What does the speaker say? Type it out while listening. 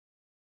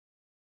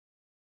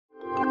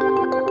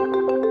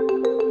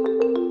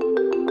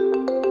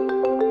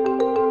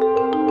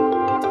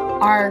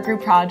Our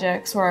group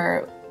projects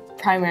were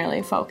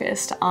primarily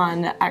focused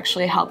on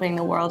actually helping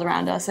the world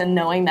around us and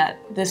knowing that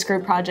this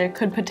group project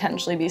could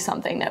potentially be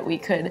something that we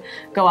could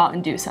go out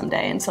and do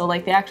someday. And so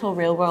like the actual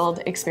real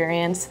world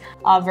experience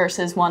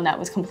versus one that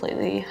was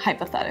completely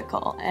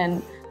hypothetical.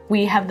 And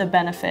we have the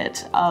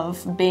benefit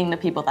of being the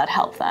people that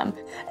help them.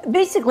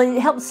 Basically, it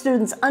helps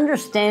students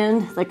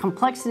understand the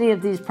complexity of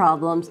these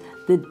problems,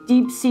 the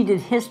deep-seated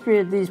history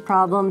of these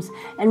problems,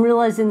 and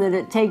realizing that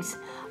it takes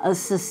a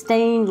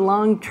sustained,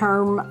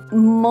 long-term,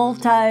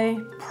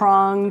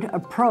 multi-pronged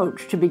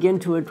approach to begin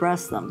to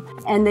address them.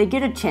 And they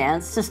get a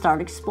chance to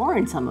start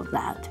exploring some of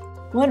that.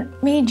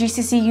 What made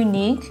GCC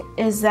unique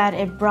is that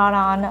it brought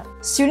on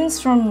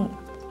students from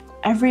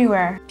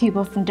everywhere,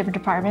 people from different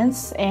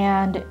departments,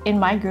 and in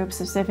my group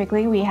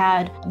specifically, we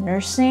had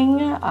nursing,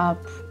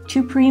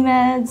 2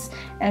 pre-meds,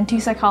 and 2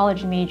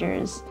 psychology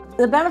majors.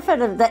 The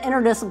benefit of the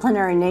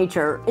interdisciplinary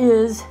nature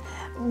is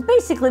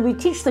basically we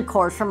teach the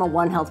course from a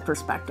One Health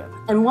perspective,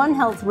 and One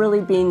Health really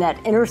being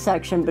that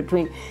intersection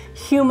between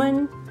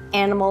human,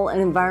 animal,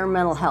 and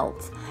environmental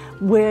health,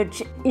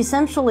 which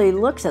essentially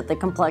looks at the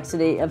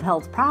complexity of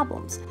health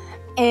problems.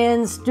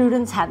 And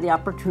students have the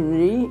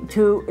opportunity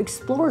to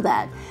explore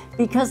that,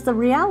 because the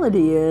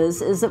reality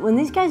is that when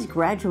these guys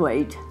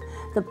graduate,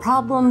 the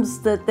problems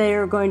that they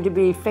are going to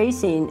be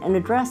facing and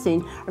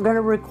addressing are going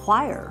to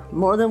require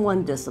more than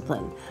one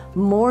discipline,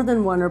 more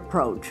than one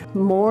approach,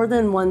 more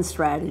than one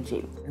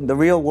strategy. The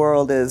real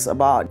world is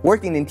about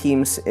working in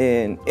teams,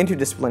 in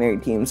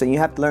interdisciplinary teams, and you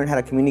have to learn how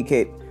to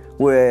communicate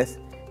with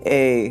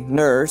a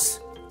nurse,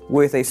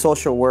 with a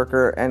social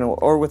worker,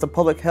 or with a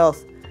public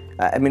health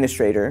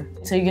administrator.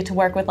 So you get to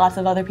work with lots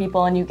of other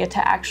people and you get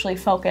to actually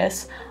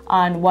focus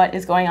on what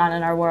is going on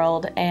in our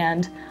world,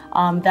 and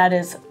that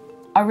is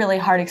a really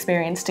hard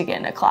experience to get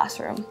in a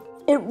classroom.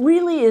 It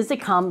really is a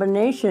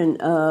combination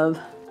of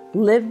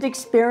lived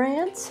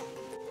experience,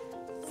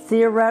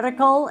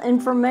 theoretical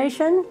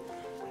information,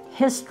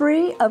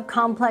 history of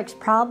complex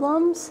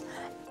problems,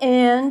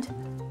 and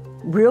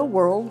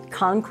real-world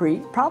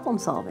concrete problem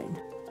solving,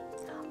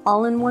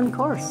 all in one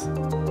course.